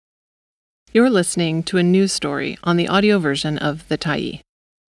You're listening to a news story on the audio version of the Tyee.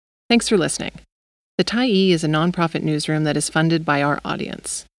 Thanks for listening. The Tyee is a nonprofit newsroom that is funded by our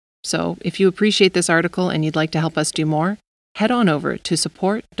audience. So, if you appreciate this article and you'd like to help us do more, head on over to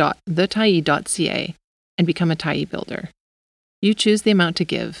support.thetyee.ca and become a Tyee builder. You choose the amount to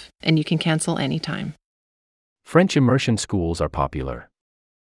give, and you can cancel anytime. French immersion schools are popular.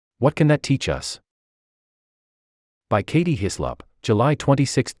 What can that teach us? By Hyslop, July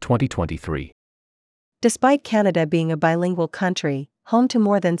 26, 2023. Despite Canada being a bilingual country, home to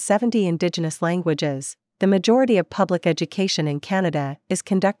more than 70 Indigenous languages, the majority of public education in Canada is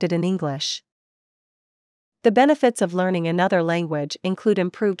conducted in English. The benefits of learning another language include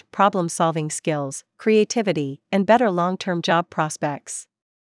improved problem-solving skills, creativity, and better long-term job prospects.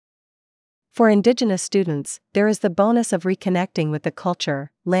 For Indigenous students, there is the bonus of reconnecting with the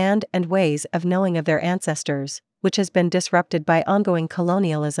culture, land, and ways of knowing of their ancestors, which has been disrupted by ongoing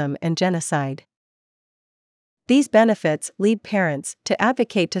colonialism and genocide. These benefits lead parents to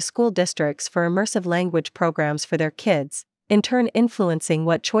advocate to school districts for immersive language programs for their kids, in turn influencing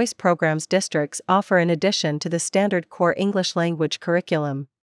what choice programs districts offer in addition to the standard core English language curriculum.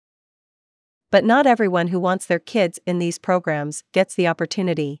 But not everyone who wants their kids in these programs gets the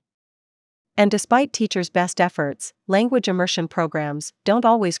opportunity. And despite teachers' best efforts, language immersion programs don't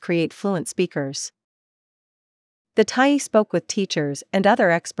always create fluent speakers. The Tyee spoke with teachers and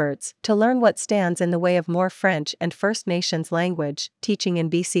other experts to learn what stands in the way of more French and First Nations language teaching in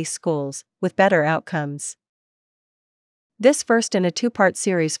BC schools, with better outcomes. This first in a two-part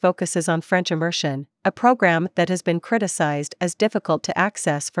series focuses on French immersion, a program that has been criticized as difficult to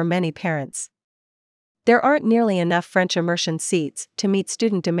access for many parents. There aren't nearly enough French immersion seats to meet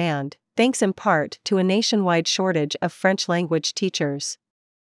student demand, thanks in part to a nationwide shortage of French language teachers.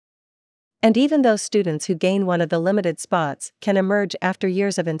 And even those students who gain one of the limited spots can emerge after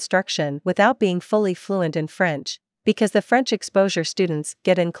years of instruction without being fully fluent in French, because the French exposure students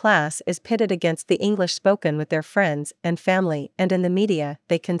get in class is pitted against the English spoken with their friends and family and in the media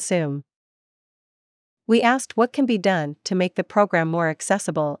they consume. We asked what can be done to make the program more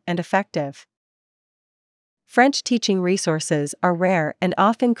accessible and effective. French teaching resources are rare and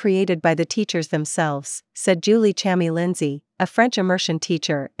often created by the teachers themselves, said Julie Chamie-Lindsay, a French immersion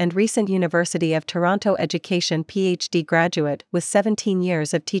teacher and recent University of Toronto education PhD graduate with 17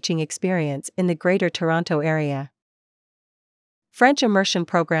 years of teaching experience in the Greater Toronto Area. French immersion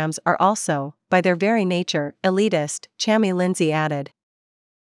programs are also, by their very nature, elitist, Chamie-Lindsay added.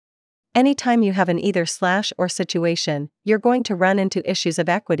 Anytime you have an either/or situation, you're going to run into issues of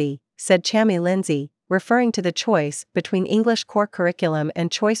equity, said Chamie-Lindsay, referring to the choice between English core curriculum and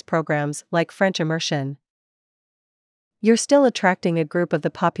choice programs like French immersion. You're still attracting a group of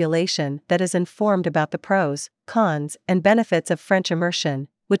the population that is informed about the pros, cons, and benefits of French immersion,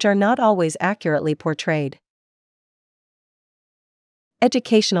 which are not always accurately portrayed.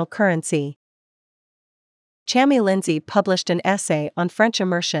 Educational currency. Chamie-Lindsay published an essay on French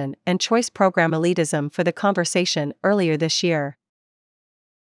immersion and choice program elitism for The Conversation earlier this year.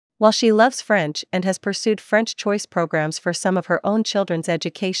 While she loves French and has pursued French choice programs for some of her own children's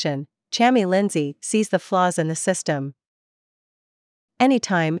education, Chamie-Lindsay sees the flaws in the system.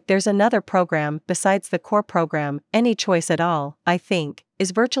 Anytime there's another program besides the core program, any choice at all, I think, is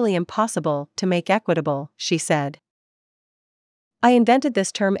virtually impossible to make equitable, she said. I invented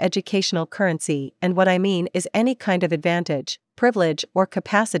this term educational currency, and what I mean is any kind of advantage, privilege, or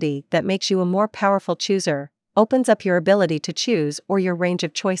capacity that makes you a more powerful chooser, opens up your ability to choose or your range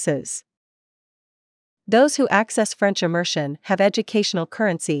of choices. Those who access French immersion have educational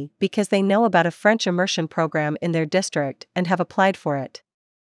currency because they know about a French immersion program in their district and have applied for it.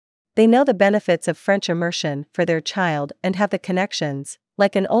 They know the benefits of French immersion for their child and have the connections,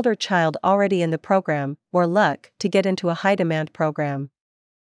 like an older child already in the program, or luck to get into a high-demand program.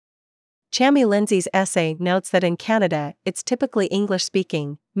 Chamie-Lindsay's essay notes that in Canada, it's typically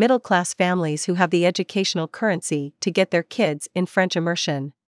English-speaking, middle-class families who have the educational currency to get their kids in French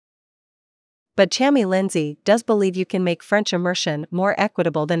immersion. But Chamie-Lindsay does believe you can make French immersion more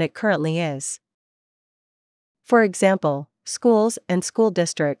equitable than it currently is. For example, schools and school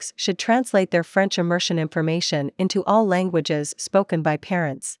districts should translate their French immersion information into all languages spoken by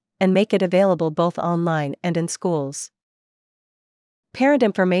parents, and make it available both online and in schools. Parent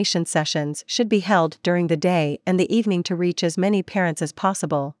information sessions should be held during the day and the evening to reach as many parents as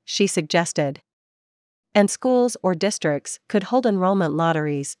possible, she suggested. And schools or districts could hold enrollment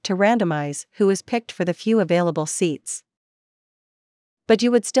lotteries to randomize who is picked for the few available seats. But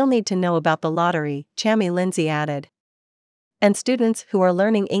you would still need to know about the lottery, Chamie-Lindsay added. and students who are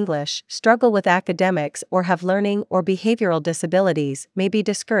learning English struggle with academics or have learning or behavioral disabilities may be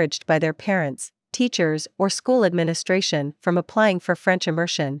discouraged by their parents, teachers, or school administration from applying for French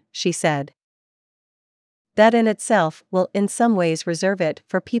immersion, she said. That in itself will in some ways reserve it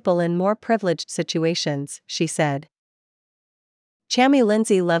for people in more privileged situations, she said. Tyee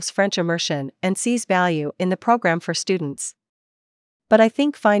Lindsay loves French immersion and sees value in the program for students. But I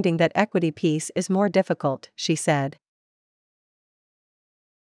think finding that equity piece is more difficult, she said.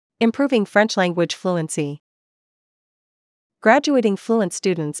 Improving French language fluency. Graduating fluent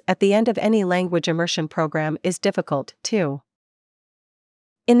students at the end of any language immersion program is difficult, too.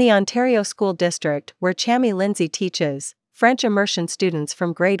 In the Ontario School District where Tyee Lindsay teaches, French immersion students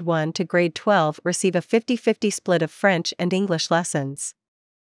from grade 1 to grade 12 receive a 50-50 split of French and English lessons.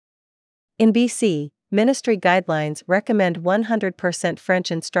 In BC, ministry guidelines recommend 100% French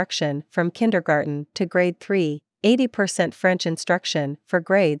instruction from kindergarten to grade 3, 80% French instruction for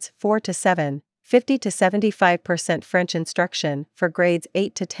grades 4 to 7, 50 to 75% French instruction for grades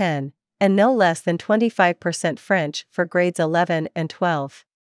 8 to 10, and no less than 25% French for grades 11 and 12.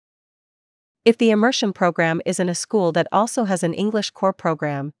 If the immersion program is in a school that also has an English core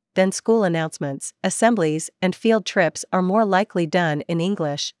program, then school announcements, assemblies, and field trips are more likely done in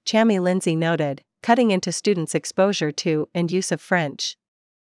English, Tyee Lindsay noted, cutting into students' exposure to and use of French.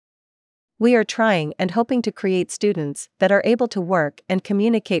 We are trying and hoping to create students that are able to work and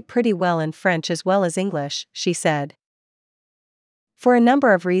communicate pretty well in French as well as English, she said. For a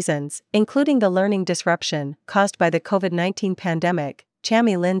number of reasons, including the learning disruption caused by the COVID-19 pandemic,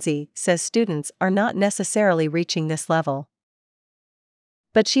 Tyee Lindsay says students are not necessarily reaching this level.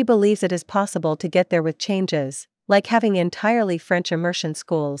 But she believes it is possible to get there with changes, like having entirely French immersion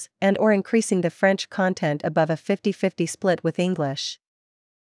schools and/or increasing the French content above a 50-50 split with English.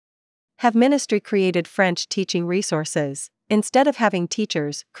 Have ministry-created French teaching resources, instead of having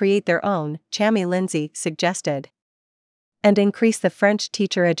teachers create their own, Tyee Lindsay suggested. And increase the French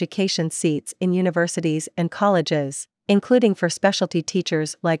teacher education seats in universities and colleges, including for specialty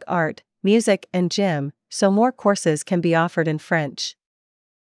teachers like art, music, and gym, so more courses can be offered in French.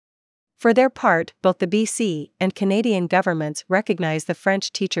 For their part, both the BC and Canadian governments recognize the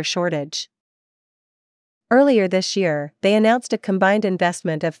French teacher shortage. Earlier this year, they announced a combined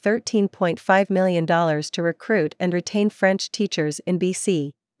investment of $13.5 million to recruit and retain French teachers in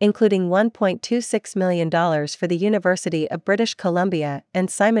BC, including $1.26 million for the University of British Columbia and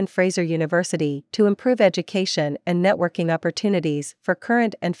Simon Fraser University to improve education and networking opportunities for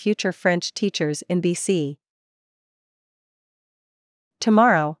current and future French teachers in BC.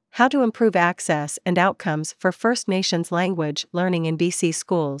 Tomorrow, how to improve access and outcomes for First Nations language learning in BC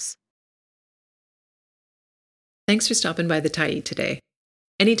schools. Thanks for stopping by the Tyee today.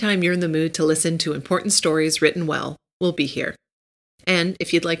 Anytime you're in the mood to listen to important stories written well, we'll be here. And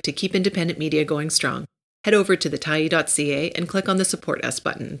if you'd like to keep independent media going strong, head over to thetyee.ca and click on the Support Us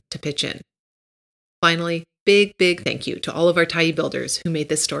button to pitch in. Finally, big thank you to all of our Tyee builders who made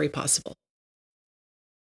this story possible.